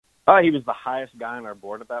He was the highest guy on our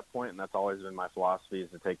board at that point, and that's always been my philosophy: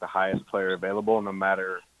 is to take the highest player available, no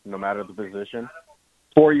matter the position.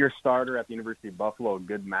 4-year starter at the University of Buffalo, a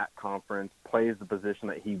good MAC conference, plays the position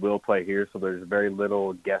that he will play here, so there's very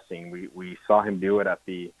little guessing. We saw him do it at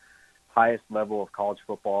the highest level of college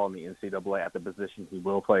football in the NCAA at the position he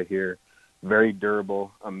will play here. Very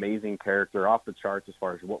durable, amazing character, off the charts as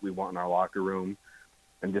far as what we want in our locker room,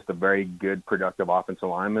 and just a very good, productive offensive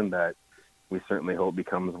lineman that we certainly hope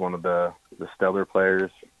becomes one of the stellar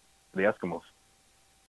players for the Eskimos.